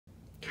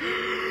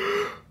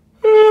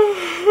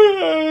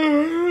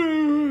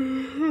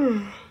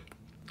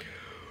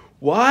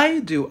Why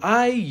Do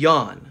I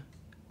Yawn?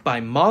 By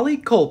Molly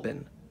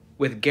Kopin,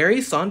 with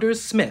Gary Saunders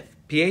Smith,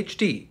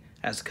 PhD,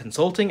 as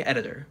consulting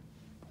editor.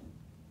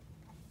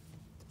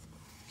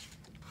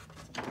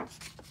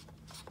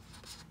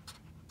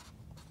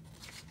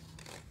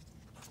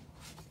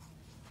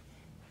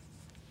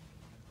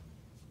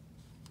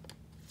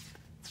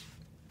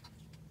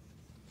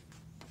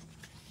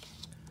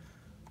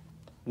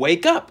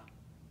 Wake up!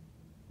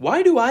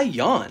 Why do I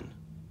yawn?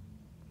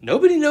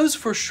 Nobody knows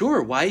for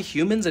sure why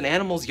humans and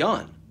animals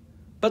yawn,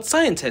 but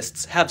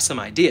scientists have some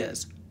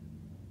ideas.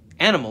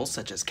 Animals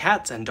such as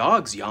cats and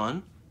dogs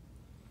yawn.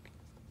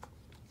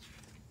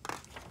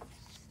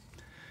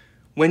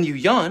 When you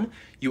yawn,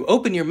 you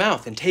open your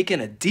mouth and take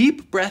in a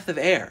deep breath of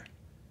air.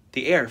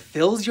 The air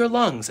fills your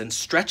lungs and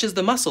stretches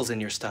the muscles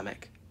in your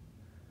stomach.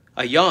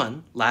 A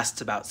yawn lasts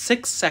about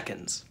 6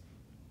 seconds.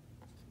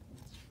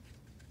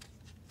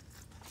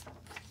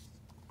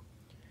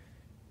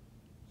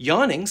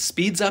 Yawning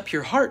speeds up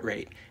your heart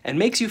rate and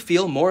makes you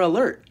feel more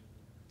alert.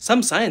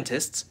 Some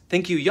scientists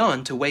think you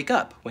yawn to wake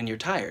up when you're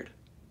tired.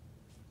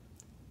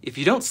 If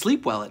you don't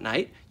sleep well at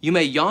night, you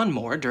may yawn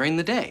more during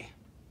the day.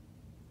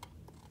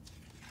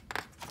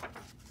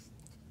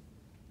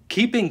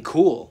 Keeping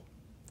cool.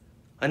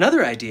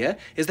 Another idea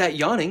is that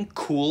yawning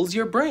cools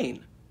your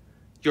brain.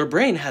 Your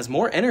brain has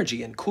more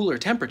energy in cooler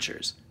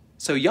temperatures,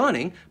 so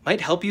yawning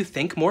might help you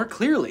think more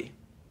clearly.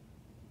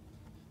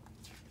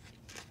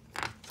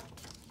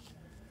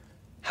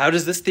 How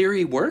does this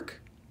theory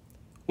work?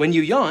 When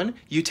you yawn,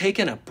 you take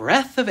in a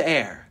breath of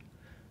air.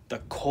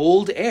 The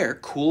cold air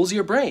cools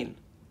your brain.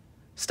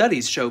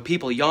 Studies show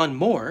people yawn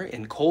more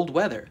in cold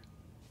weather.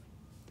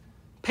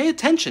 Pay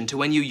attention to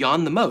when you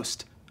yawn the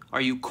most.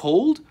 Are you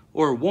cold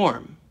or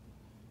warm?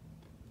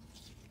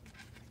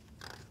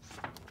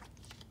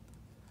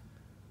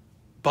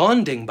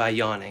 Bonding by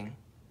yawning.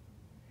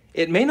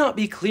 It may not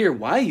be clear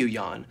why you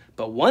yawn,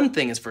 but one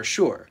thing is for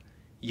sure.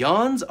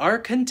 Yawns are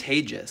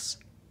contagious.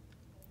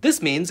 This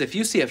means if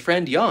you see a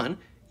friend yawn,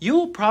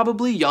 you'll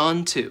probably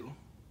yawn too.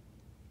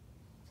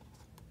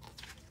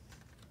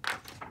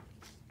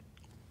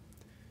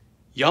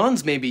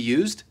 Yawns may be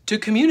used to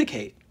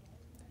communicate.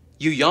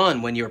 You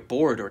yawn when you're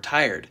bored or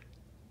tired.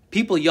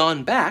 People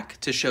yawn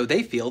back to show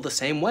they feel the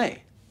same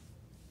way.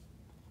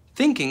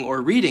 Thinking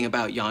or reading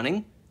about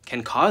yawning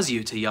can cause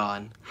you to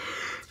yawn.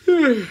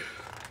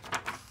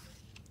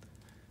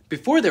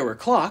 Before there were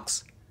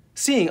clocks,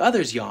 seeing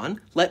others yawn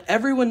let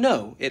everyone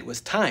know it was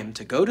time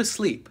to go to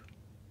sleep.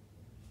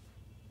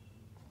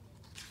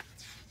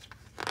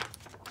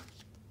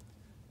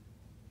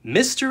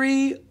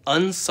 Mystery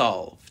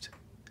unsolved.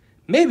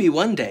 Maybe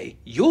one day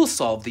you'll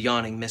solve the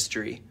yawning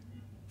mystery.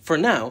 For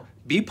now,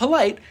 be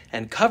polite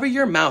and cover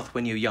your mouth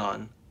when you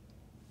yawn.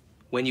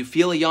 When you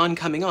feel a yawn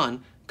coming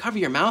on, cover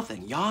your mouth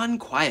and yawn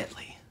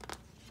quietly.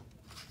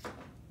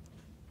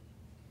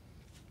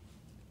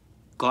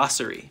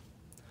 Glossary.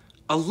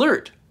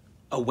 Alert.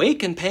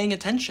 Awake and paying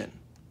attention.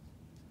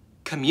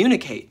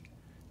 Communicate,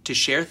 to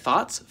share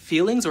thoughts,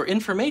 feelings, or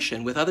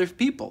information with other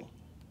people.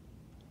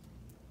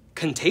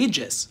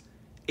 Contagious,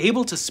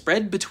 able to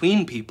spread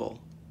between people.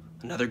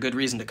 Another good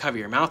reason to cover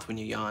your mouth when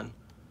you yawn.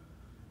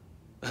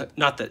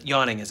 Not that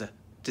yawning is a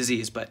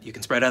disease, but you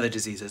can spread other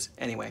diseases.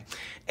 Anyway.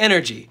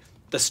 Energy,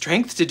 the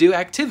strength to do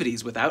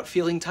activities without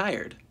feeling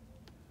tired.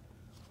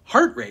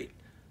 Heart rate,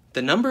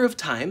 the number of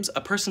times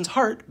a person's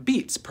heart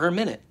beats per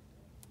minute.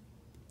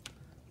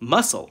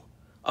 Muscle,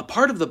 a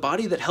part of the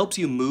body that helps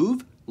you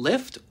move,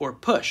 lift, or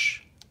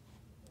push.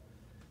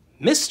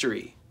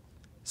 Mystery,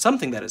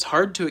 something that is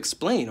hard to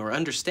explain or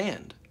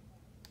understand.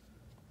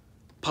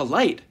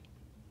 Polite,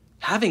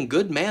 having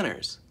good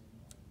manners.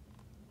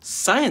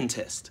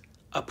 Scientist,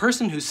 a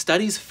person who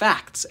studies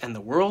facts and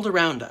the world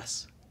around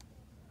us.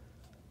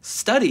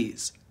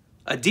 Studies,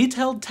 a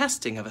detailed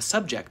testing of a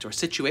subject or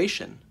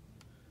situation.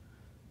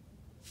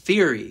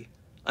 Theory,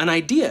 an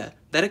idea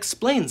that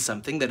explains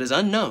something that is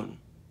unknown.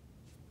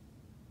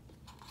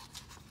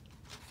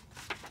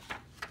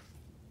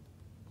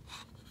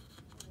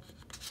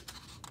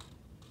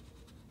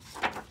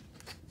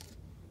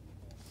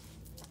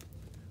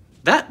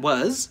 That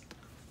was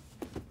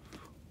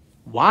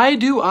Why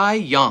Do I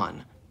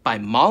Yawn? By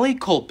Molly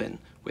Kopin,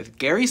 with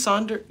Gail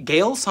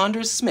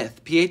Saunders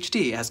Smith,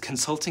 PhD, as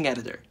consulting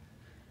editor.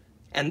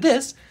 And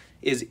this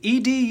is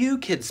EDU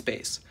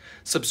KidSpace.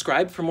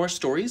 Subscribe for more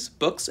stories,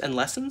 books, and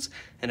lessons,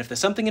 and if there's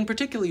something in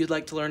particular you'd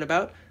like to learn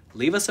about,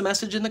 leave us a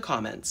message in the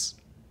comments.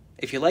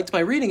 If you liked my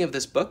reading of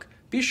this book,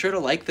 be sure to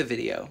like the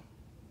video.